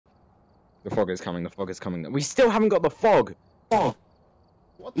The fog is coming. The fog is coming. We still haven't got the fog. Fog.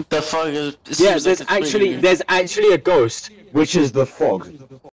 What the fuck is? Yeah, there's actually a ghost, which is the fog.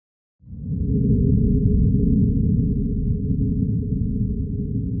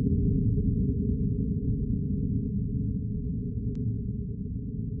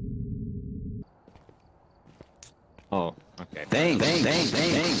 Oh, okay. Thanks.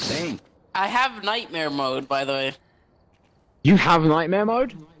 I have nightmare mode, by the way. You have nightmare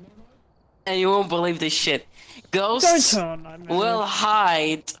mode? And you won't believe this shit. Ghosts will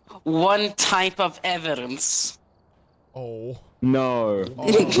hide one type of evidence. Oh. No. Oh.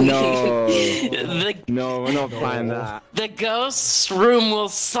 No. No, we're not playing that. The ghost room will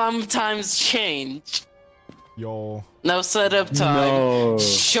sometimes change. Yo. No setup time. No.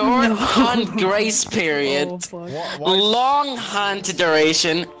 Short hunt grace period. Long hunt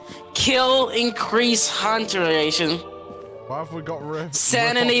duration. Kill increase hunt duration. Why have we got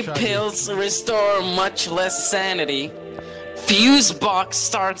sanity pills restore much less sanity. Fuse box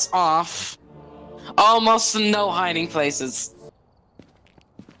starts off. Almost no hiding places.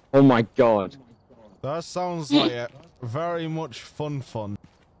 Oh my god. That sounds like very much fun.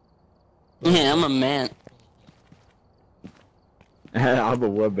 Yeah, I'm a man. I'm a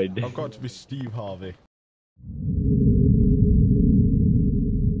woman. I've got to be Steve Harvey.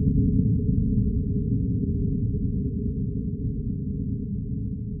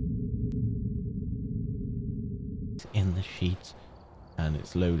 In the sheet, and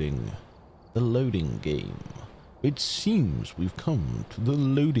it's loading. The loading game. It seems we've come to the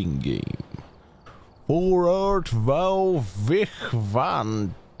loading game. For Art Val Vich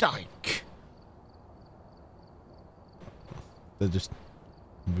van Dyke. They're just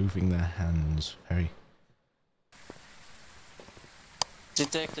moving their hands very.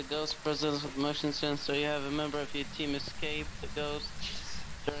 Detect the ghost presence with motion sensor. You have a member of your team escape the ghost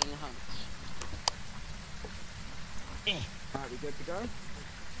during the hunt. Alright, we good to go?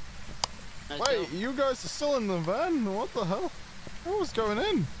 Wait, you guys are still in the van? What the hell? What was going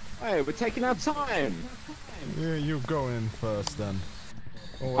in? Hey, we're taking our time. Yeah, you go in first then.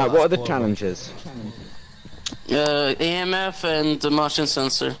 Oh, well, Alright, what are the challenges? EMF and the motion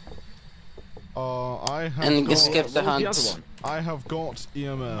sensor. I have and got... escape the hunt. I have got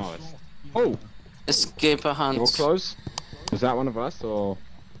EMF. Oh! Escape a hunt. You're close? Was that one of us, or...?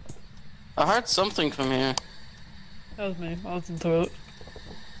 I heard something from here. That was me. I was in the toilet.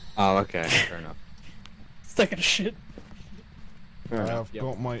 Oh, okay. Fair enough. It's taking a shit. I have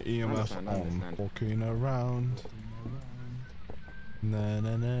got my EMF on. Walking around. Na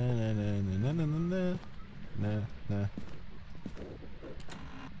na na na na na na na na na.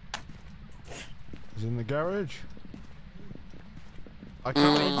 Is in the garage? I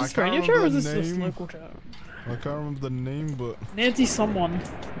can't remember the name. I can't remember the name, but Nancy someone.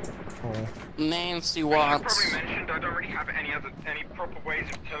 Oh. Nancy Watts. As I probably mentioned, I don't really have any proper ways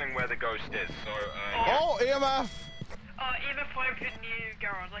of telling where the ghost is, so Oh, EMF! EMF 5 in the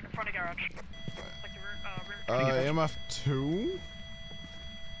garage, like in front of garage. Like the room, EMF 2?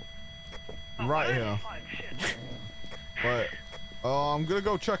 Right here. Right. I'm gonna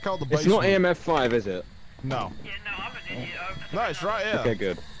go check out the basement. It's not EMF 5, is it? No. Yeah, no, I'm an idiot. No, it's right here. Okay,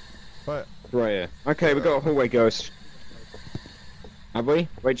 good. Right. Right here. Okay, we got a hallway ghost. Have we?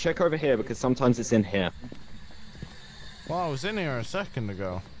 Wait, check over here, because sometimes it's in here. Well, I was in here a second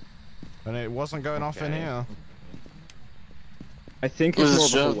ago. And it wasn't going off in here. I think it's more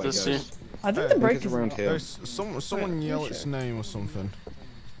of a hallway ghost. I think the break is around here. Someone yell its name or something.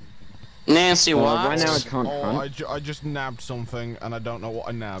 Nancy Watts. Right now I can't hunt. I just nabbed something and I don't know what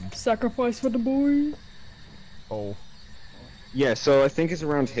I nabbed. Sacrifice for the boy. Oh. Yeah, so I think it's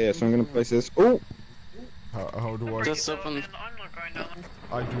around here, so I'm gonna place this. Oh! How do I... Just open.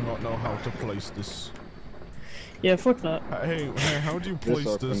 I do not know how to place this. Yeah, fuck that. Hey, how do you place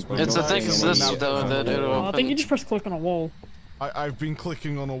this? It's a thing this though that it'll open. I think you just press click on a wall. I've been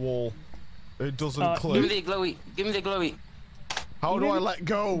clicking on a wall. It doesn't click. Give me the glowy. Give me the glowy. How do I let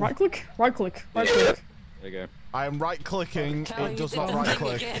go? Right click. Right click. Right click. There you go. I am right clicking. It does not right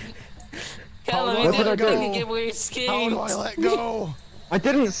click. How do I go? How do I let go? I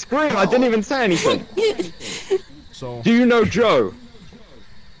didn't scream. I didn't even say anything. So. Do you know Joe?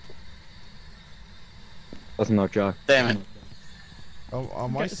 Doesn't know Joe. Damn it. Oh, Are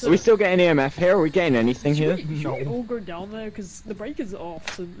we still getting EMF here? Are we getting anything here? Should we all go down there? Because the break is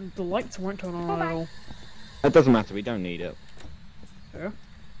off, so the lights won't turn on at all. That doesn't matter, we don't need it. Yeah.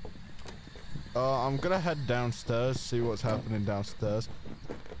 I'm gonna head downstairs, see what's happening downstairs.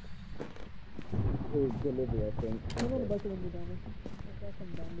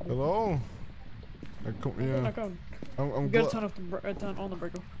 Hello? I'm You gotta turn on the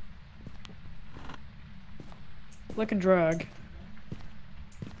breaker. Click and drag.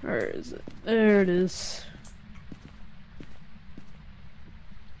 Where is it? There it is.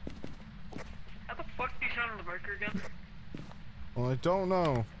 How the fuck do you sound on the breaker again? Well, I don't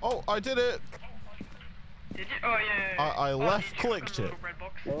know. Oh, I did it! Did you? Oh yeah. I Oh, left you just clicked put a it. little red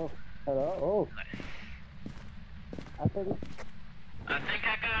box. Oh, hello. Oh. Nice. I think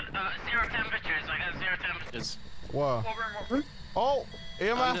I got 0 temperatures. I got 0 temperatures. Where? What room? What room? Oh! On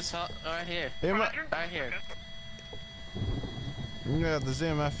EMF! this right here. EMF! Right here. Yeah, there's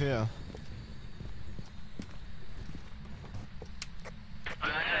EMF here. I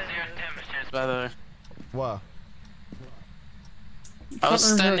got 0 temperatures, by the way. Where? I was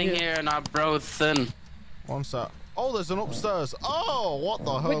Can't remember standing yet. here and I broke thin. One sec. Oh, there's an upstairs. Oh, what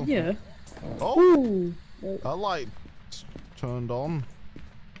the hell? But yeah. Oh, Ooh. that light turned on.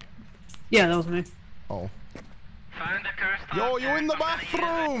 Yeah, that was me. Oh. Find the cursed Yo, object you in the from EMF.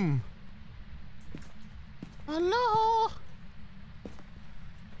 bathroom? Hello?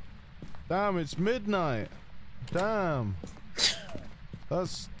 Damn, it's midnight. Damn.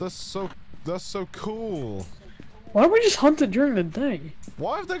 That's so cool. Why don't we just hunt it during the day?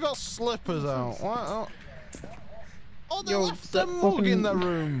 Why have they got slippers out? Why? Oh, they Yo, left the that mug in fucking- the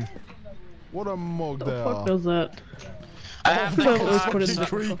room. What a mug The they fuck are. does that? I have the Oh, let's put it in cards.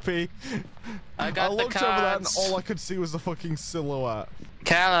 the- Creepy. I I got the looked over there and cards. all I could see was the fucking silhouette.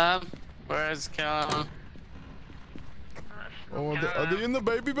 Callum. Where's Callum? Oh, are they in the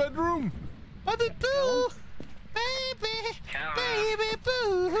baby bedroom? Are they boo? Baby, baby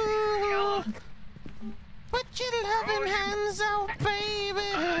boo. Put your loving hands out,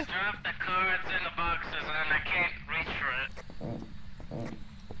 baby. I dropped the cards in the boxes and I can't reach for it.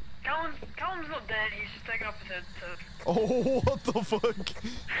 Callum's not dead. He's just taking off his head to. Oh, what the fuck?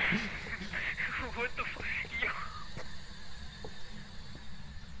 What the fuck? Yo.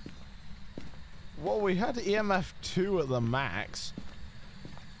 Well, we had EMF 2 at the max.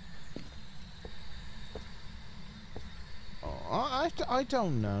 Oh, I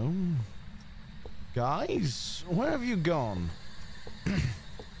don't know. Guys, where have you gone?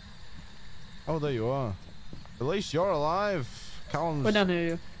 Oh, there you are. At least you're alive. We're down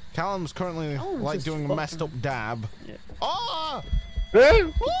here. Callum's currently Callum's like just doing a fucking- messed up dab. Yeah. Oh!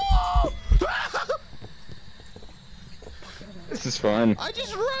 This is fun. I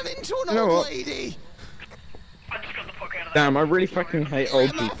just ran into an You know old what? lady. I just got the fuck out of Damn, I really fucking hate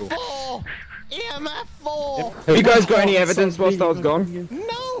old people. EMF 4. EMF 4. Have you guys got any evidence whilst I was gone?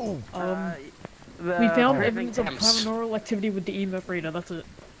 No. We found evidence of paranormal activity with the EMF reader. That's it.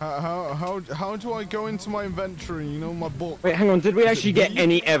 How do I go into my inventory? You know, my book. Wait, hang on. Did we actually get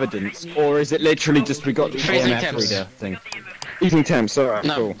any evidence, or is it literally just we got the Freezing EMF temps. reader thing? Freezing temps. Alright,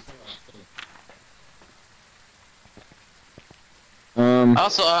 No. cool.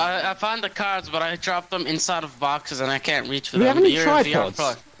 Also, I found the cards, but I dropped them inside of boxes and I can't reach for Do we them. have any You're tripods?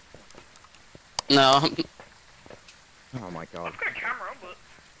 plug. No. Oh my god. I've got a camera, but.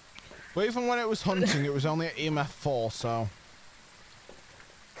 But even when it was hunting, it was only at EMF 4, so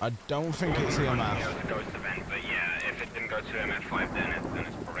I don't think it's It was EMF. a ghost event, but yeah, if it didn't go to MF5, then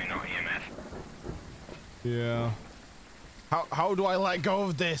it's probably not EMF. Yeah. How do I let go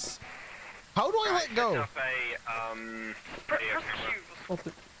of this? How do I let go? Set up a Press video Q. camera. Stop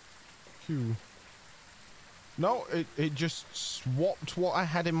it. Q. No, it just swapped what I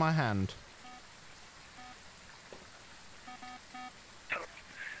had in my hand. I don't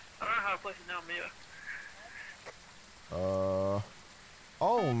know how to place it now, Mia.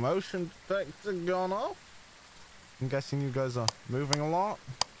 Oh, motion detector gone off. I'm guessing you guys are moving a lot.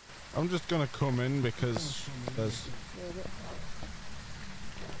 I'm just gonna come in because there's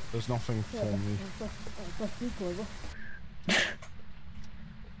nothing for me.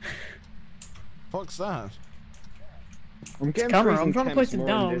 Fuck's that? I'm getting Camera, freezing I'm trying to place temps it more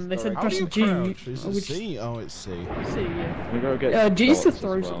in down. this They said How direction. do you press G. crouch? Is it which- C? Oh, it's C. See, yeah. I'm gonna go get G is to dots as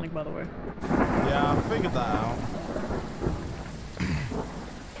throw well. something, by the way. Yeah, I figured that out.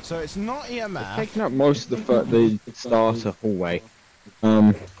 So it's not It's EMF. taking up most of the starter hallway.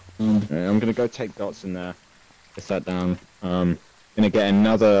 I'm gonna go take dots in there. Get that down. Gonna get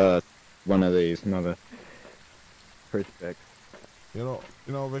another one of these, another crucifix. You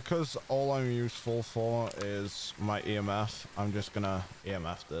know, because all I'm useful for is my EMF, I'm just gonna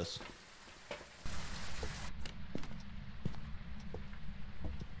EMF this.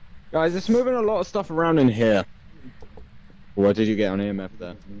 Guys, it's moving a lot of stuff around in here. What did you get on EMF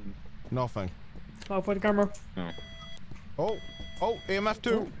there? Nothing. Oh, for the camera. Oh, EMF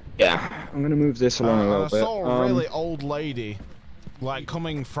 2. Yeah, I'm gonna move this along a And little I bit. saw a really old lady, like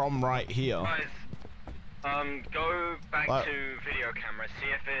coming from right here. Guys, Go back What? to video camera.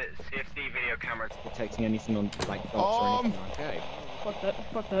 See if the video camera's detecting anything on like dots or anything. Okay. Fuck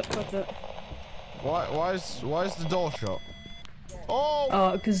that, fuck that, fuck that. Why is the door shut?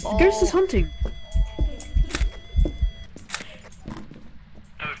 Oh! Because the ghost is hunting.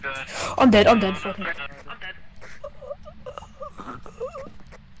 I'm dead, fuck it. I'm dead.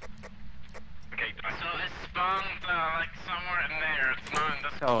 okay. So it spawned like somewhere in there. It's not in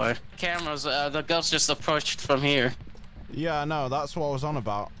this color. Cameras. The ghost just approached from here. Yeah, no, that's what I was on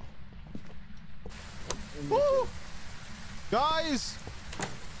about. Woo! Guys!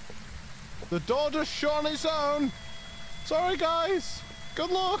 The door just shut on its own! Sorry, guys! Good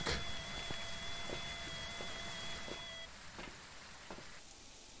luck!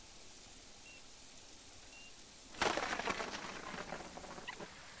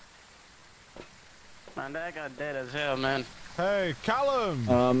 Man, that got dead as hell, man. Hey,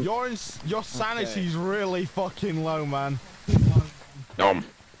 Callum! Your sanity's really fucking low, man. Nom.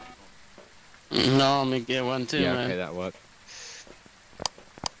 No, let me get one too, Yeah, man. okay, that worked.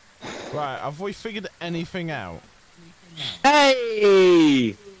 Right, have we figured anything out?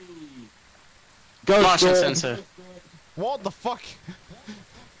 Hey! Ghost Motion door. sensor. What the fuck?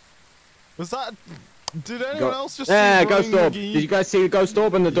 Was that... Did anyone else just Yeah, see ghost Running orb. McGee? Did you guys see the ghost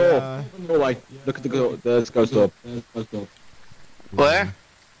orb on the door? Yeah. Doorway. Look at the door. There's ghost orb. Where?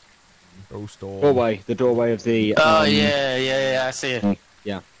 Ghost orb. Doorway. The doorway of the. Oh yeah, I see it.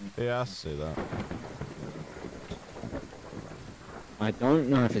 Yeah. Yeah, I see that. I don't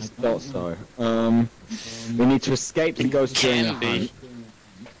know if it's dots though. We need to escape the ghost during the Can be.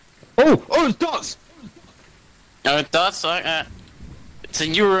 hunt. Oh, it's dots. Oh, it does. It's a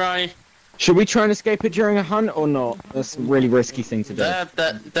URI. Should we try and escape it during a hunt or not? That's a really risky thing to do.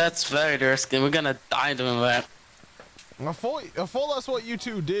 That's very risky. We're gonna die doing that. I thought that's what you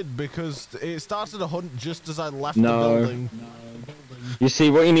two did because it started a hunt just as I left No. the building. You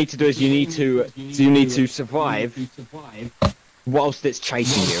see, what you need to do is you need to survive whilst it's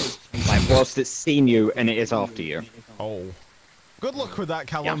chasing you, like whilst it's seen you and it is after you. Oh. Good luck with that,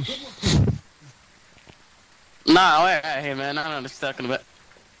 Callum. Nah, wait, hey man, I don't know what you're talking about.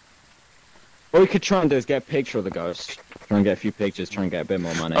 What we could try and do is get a picture of the ghost. Try and get a few pictures, try and get a bit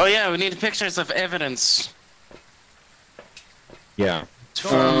more money. Oh yeah, we need pictures of evidence. Yeah.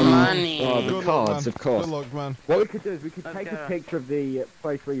 For money. Oh, the Good luck, cards, man. of course. Good luck, man. What we could do is we could Let's take go. a picture of the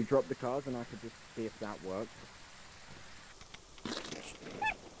place where you dropped the cards and I could just see if that works.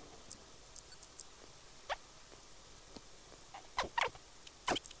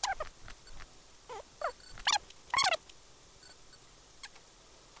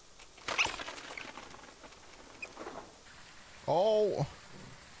 Oh.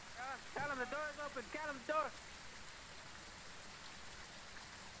 Callum, the door is open. Callum, the door.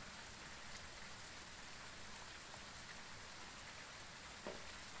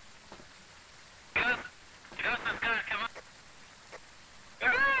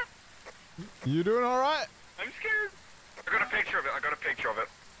 You doing alright? I'm scared. I got a picture of it.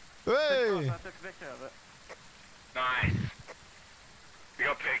 Hey! I took a picture of it. Nice. We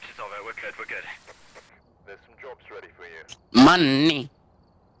got pictures of it. We're good. There's some jobs ready for you. Money.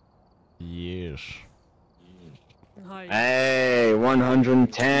 Yes. Hi. Hey,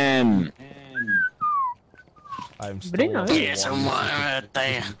 110. I'm Very still nice. Yes, I'm right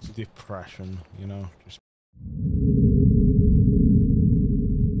there. depression, you know, just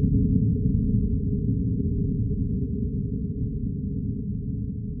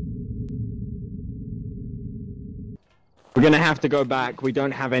We're gonna have to go back. We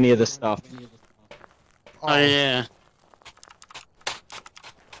don't have any of the stuff. Oh yeah.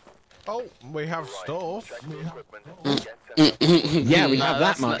 Oh, we have stuff. Yeah, we No, have that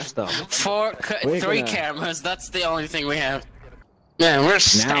that's much not- stuff. We're Three gonna- cameras. That's the only thing we have. Yeah, we're Now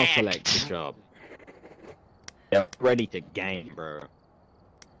stacked. select the job. Yeah, ready to game, bro.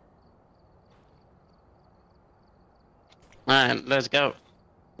 Alright, let's go.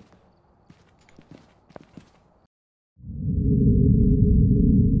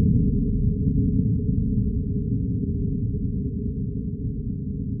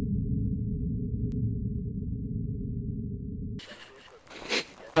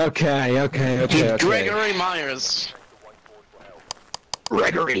 Okay. Gregory Myers.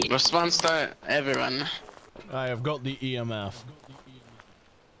 Gregory. Response to everyone. I have got the EMF.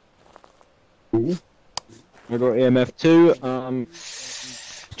 I got EMF 2.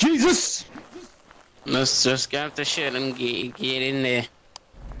 Jesus! Let's just get the shit and get in there.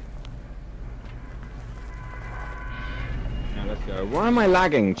 Now let's go. Why am I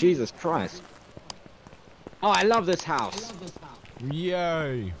lagging? Jesus Christ. Oh, I love this house.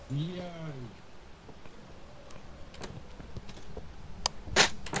 Yay!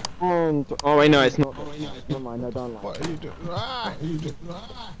 Oh wait, no, it's not. Never mind, I don't like. What are you doing? Ah!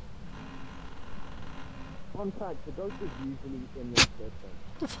 Fun fact, the ghost is usually in this system.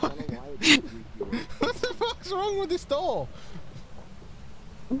 The fuck? I don't know why it's usually. What the fuck's wrong with this door?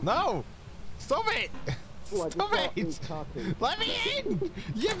 No! Stop it! Oh, I just Stop got it! these cartoons. Let me in!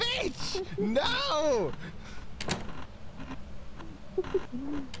 You bitch! No!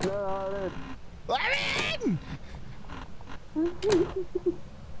 No, Let me in!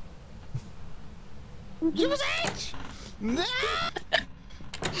 You bitch! No!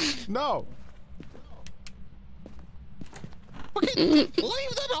 No! Fucking leave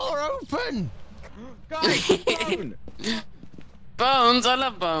the door open! guys, bone! Bones, I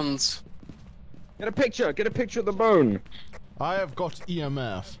love bones. Get a picture of the bone. I have got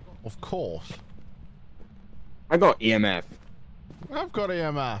EMF, of course. I got EMF. I've got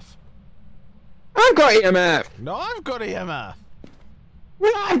EMF. I've got EMF. No, I've got EMF.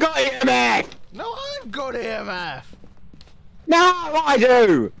 Well, I've got EMF. No, I've got EMF. No, I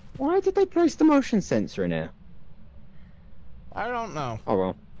do. Why did they place the motion sensor in here? I don't know. Oh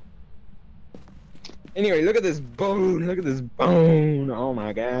well. Anyway, look at this bone. Look at this bone. Oh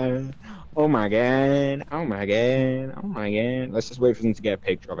my god. Oh my god. Oh my god. Oh my god. Let's just wait for them to get a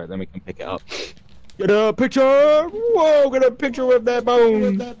picture of it, then we can pick it up. Get a picture. Whoa, get a picture with that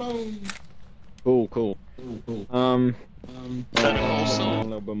bone. Cool, cool. A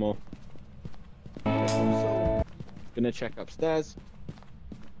little bit more. Gonna check upstairs.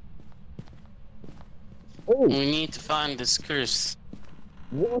 Oh, We need to find this curse.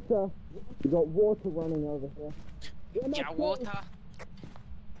 water. We got water running over here. Yeah, water.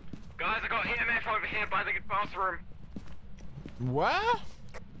 Guys, I got EMF over here by the bathroom. Where?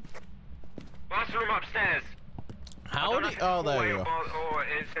 Bathroom upstairs. How I don't know did? if it's Oh, the there hallway you go. or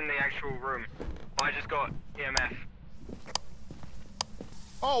it's in the actual room. I just got EMF.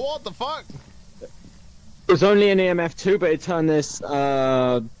 Oh, what the fuck? It was only an EMF 2, but it turned this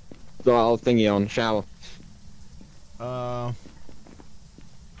little thingy on. Shower. Oh.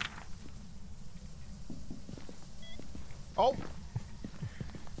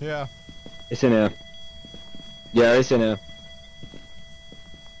 Yeah. It's in here. Yeah, it's in here.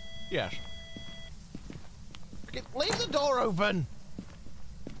 Yes. Leave the door open.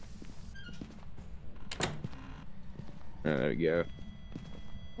 There we go.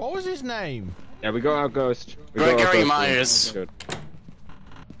 What was his name? Yeah, we got our ghost. We got our Gregory ghost. Myers. Good.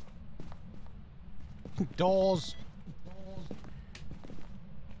 Doors.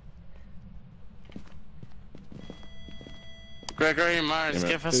 Gregory Myers,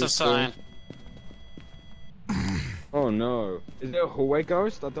 give us a sign. Oh no. Is it a hallway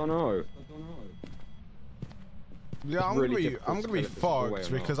ghost? I don't know. Yeah, I'm really gonna be difficult to tell if it's hallway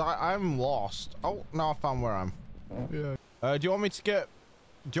fucked or not. because I'm lost. Oh, no, I found where I am. Yeah. Do you want me to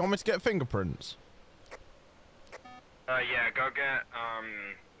get fingerprints? Yeah, go get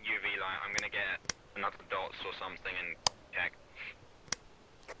UV light. I'm gonna get another dots or something and check.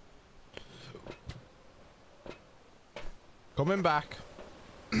 Coming back.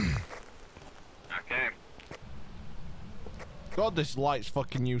 Okay. God, this light's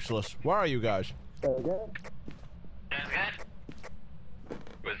fucking useless. Where are you guys? That's good.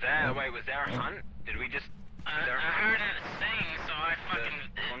 Was there a hunt? Did we just? I heard it sing, so I fucking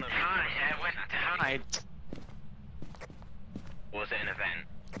I went to hide. Was it an event?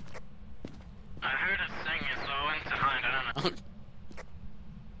 I heard it singing, so I went to hide. I don't know.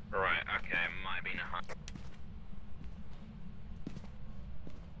 Right. Okay. It might have been a hunt.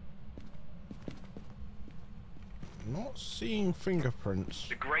 Not seeing fingerprints.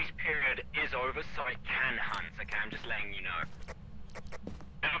 The grace period is over, so I can hunt. Okay, I'm just letting you know.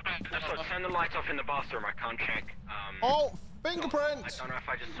 So turn the lights off in the bathroom. I can't check. Oh, I fingerprints! don't know if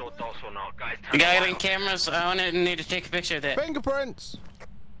I just saw dots or not, guys. You Turn the got light any off. cameras? I need to take a picture of that. Fingerprints!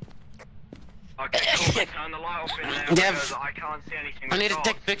 Okay, cool. Turn the light off in there Yeah, because I can't see anything. I with need to dots.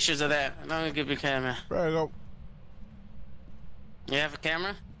 take pictures of that. I'm gonna give you a camera. There you go. You have a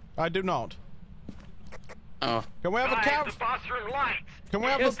camera? I do not. Oh. Can we have a Guys, cam? the bathroom lights. Can we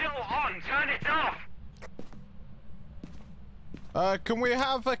have It's still on. Turn it off. Can we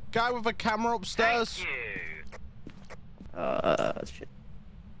have a guy with a camera upstairs? Thank you. Shit.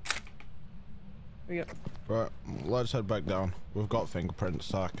 Here we go. Right, let's head back down. We've got fingerprints,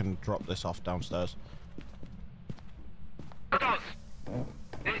 so I can drop this off downstairs. Dots.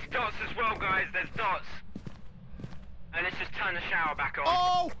 There's dots as well, guys. There's dots. And let's just turn the shower back on.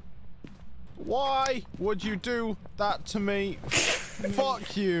 Oh! Why would you do that to me?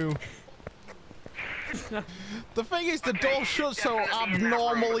 Fuck you. The thing is, the door shuts so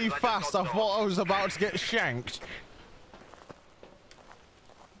abnormally fast, I thought I was about to get shanked.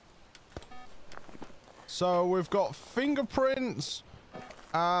 So we've got fingerprints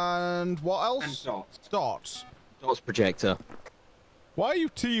and what else? And dots. Dots. Dots projector. Why are you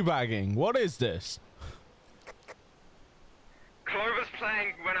teabagging? What is this? Clover's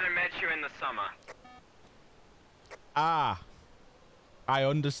playing When I Met You in the Summer. Ah. I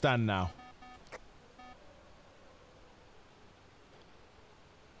understand now.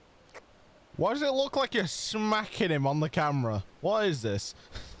 Why does it look like you're smacking him on the camera? What is this?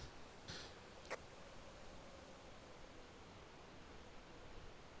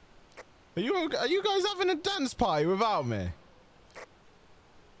 Are you guys having a dance party without me?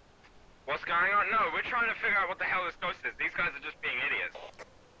 What's going on? No, we're trying to figure out what the hell this ghost is. These guys are just being idiots.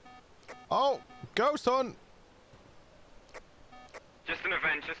 Oh, ghost hunt. Just an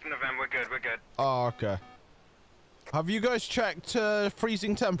event, we're good, we're good. Oh, okay. Have you guys checked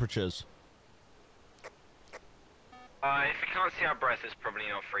freezing temperatures? If you can't see our breath, it's probably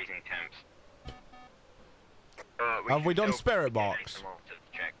not freezing temps. Have we done still Spirit get Box? some more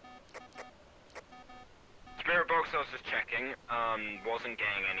to check. Spirit Box I was just checking, wasn't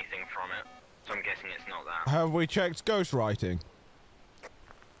getting anything from it, so I'm guessing it's not that. Have we checked ghostwriting?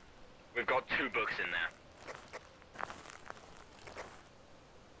 We've got 2 books in there.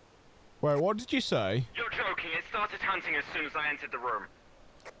 Wait, what did you say? You're joking, it started hunting as soon as I entered the room.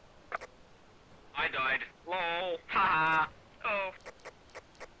 I died. Lol. Haha. Oh.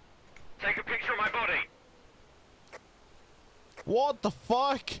 Take a picture of my body. What the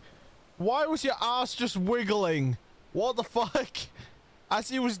fuck? Why was your ass just wiggling? What the fuck? As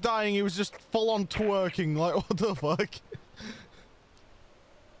he was dying, he was just full on twerking. Like, what the fuck?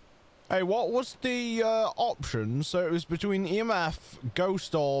 Hey, what was the options? So it was between EMF,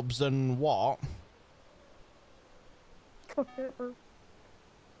 ghost orbs, and what?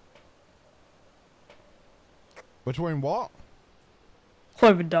 Between what?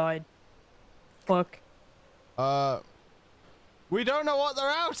 Clover died. Fuck. We don't know what they're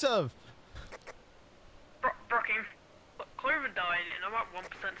out of. Brocking. Clover died and I'm at 1%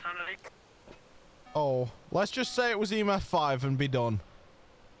 sanity. Oh, let's just say it was EMF 5 and be done.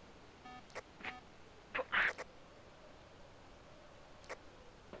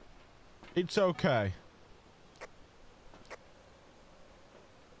 It's okay.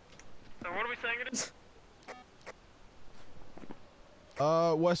 So what are we saying it is?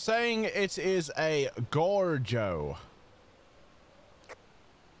 We're saying it is a Gorjo.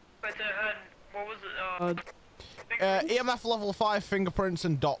 But what was it? EMF level 5 fingerprints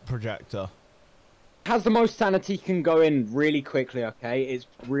and dot projector. Has the most sanity can go in really quickly, okay? It's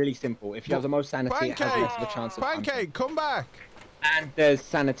really simple. If you have the most sanity, it has less of a chance of Pancake, come back! And there's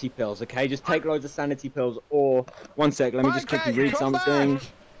sanity pills, okay? Just take loads of sanity pills, or... One sec, let me just quickly read something.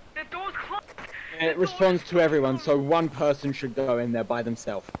 The door's closed! It responds to everyone, so one person should go in there by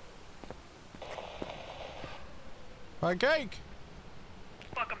themselves. Pancake!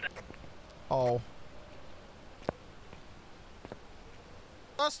 Fuck, I'm dead. Oh.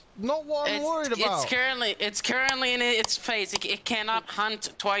 That's not what I'm worried about. It's currently in its phase. It cannot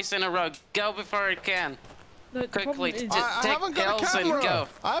hunt twice in a row. Go before it can. No, the problem Quickly, is- I take haven't got a pills and camera. go.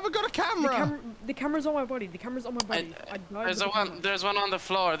 I haven't got a camera. The camera's on my body. The camera's on my body. I died There's with the camera. there's one on the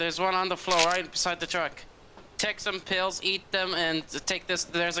floor. There's one on the floor right beside the truck. Take some pills, eat them, and take this.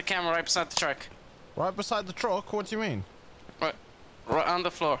 There's a camera right beside the truck. Right beside the truck? What do you mean? Right on the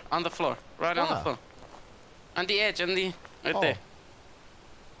floor. On the floor. Right on the Ah. floor. On the edge. On the right Oh. there.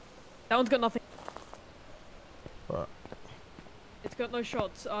 That one's got nothing. Right. It's got no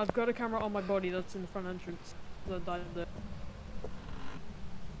shots. I've got a camera on my body that's in the front entrance. So I died there.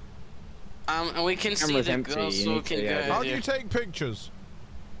 And we can see Camera's the empty, ghost you need looking to, yeah. good. How do you take pictures?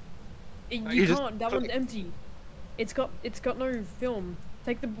 You you just can't. That click- one's empty. It's got no film.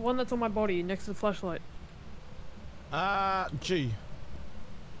 Take the one that's on my body next to the flashlight. G.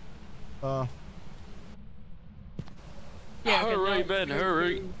 Yeah. Hurry, now- Ben,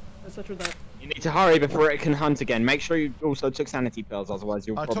 hurry. Etc. That. You need to hurry before it can hunt again. Make sure you also took sanity pills, otherwise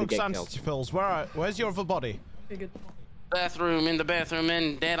you'll I probably took get sanity killed. pills. Where's your other body? Okay, good. Bathroom, in the bathroom,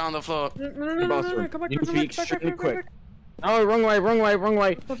 and dead on the floor. No, bathroom. come back, You need to come be back, back, extremely back, quick. back, back. Oh, wrong way, wrong way, wrong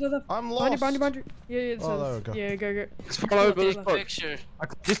way. Left, left, left. I'm Behind you, lost. behind you. Yeah, it Oh, there says. we go. Yeah, go. Just follow over this Left. book. Picture.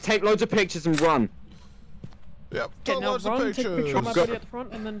 Just take loads of pictures and run. Yep, Okay, took now loads run, of take a picture of pictures. my body at the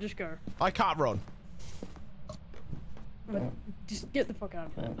front, and then just go. I can't run. Just get the fuck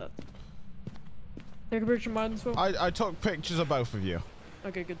out of there. Take a picture of mine as well. I took pictures of both of you.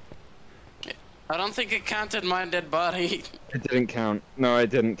 Okay, good. I don't think it counted my dead body. It didn't count. No, it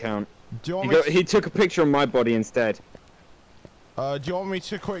didn't count. Do you want me? He took a picture of my body instead. Do you want me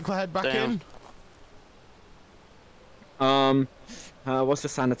to quickly head back Damn. in? What's the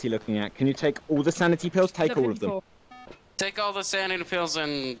sanity looking at? Can you take all the sanity pills? Take all of them. 74. Take all the sanity pills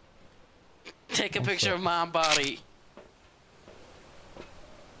and take a picture of my body.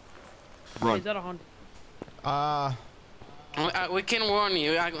 Run. Is that 100? We can warn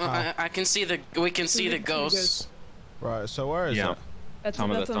you. I can see the. We can see the ghosts. Right. So where is it? That's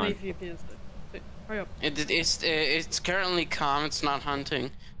Time of that's the on time. AVP. Hurry up. It's currently calm. It's not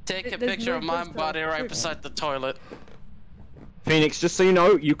hunting. Take a There's picture no of my place to body right shoot. beside the toilet. Phoenix, just so you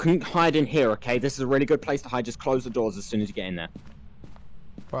know, you can hide in here, okay? This is a really good place to hide. Just close the doors as soon as you get in there.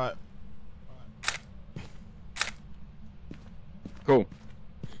 Right. Cool.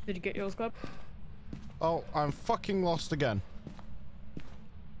 Did you get yours, Club? Oh, I'm fucking lost again.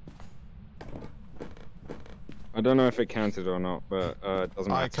 I don't know if it counted or not, but it doesn't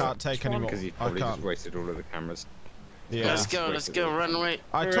matter. I can't take any more. Because you I probably just can't. wasted all of the cameras. Yeah. Let's go, run away.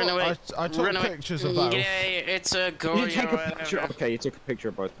 Run away. I took Run away. pictures of both. Yeah, it's a You gory. take a picture. Okay, you took a picture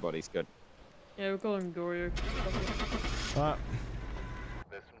of both bodies. Good. Yeah, we're calling Gorio. Right.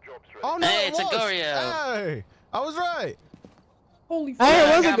 Oh no, Hey, it it's a was! Gorio. Hey, I was right. Holy Hey,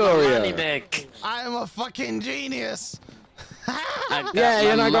 it I was a got my money Gorio. back. I am a fucking genius. I got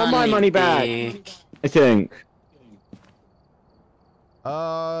Yeah, and I got my money back. I think.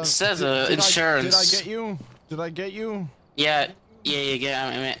 It says did insurance. I get you? Did I get you? Yeah, you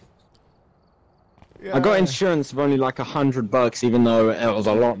get it. Yeah. I got insurance of only like $100, even though it was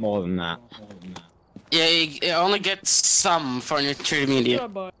a lot more than that. Yeah, you only get some for your trade media.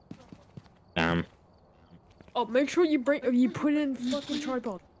 Damn. Oh, make sure you put in fucking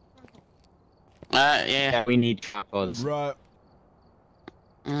tripod. Yeah. Yeah, we need tripods. Right.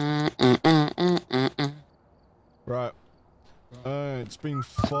 Right. It's been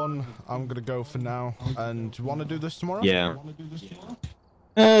fun. I'm gonna go for now. And do you want to do this tomorrow? Yeah.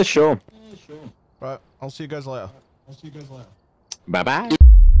 Sure. Right. I'll see you guys later. Bye bye.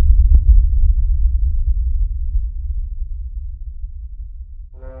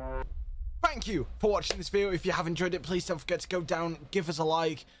 Thank you for watching this video. If you have enjoyed it, please don't forget to go down, give us a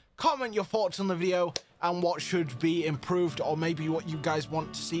like, comment your thoughts on the video and what should be improved or maybe what you guys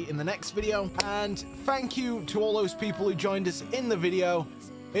want to see in the next video. And thank you to all those people who joined us in the video.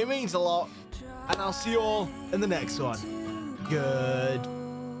 It means a lot. And I'll see you all in the next one.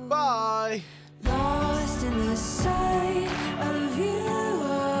 Goodbye. Lost in the sight of you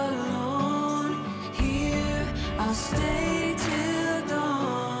alone. Here I'll stay till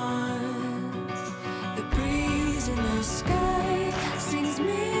dawn. The breeze in the sky.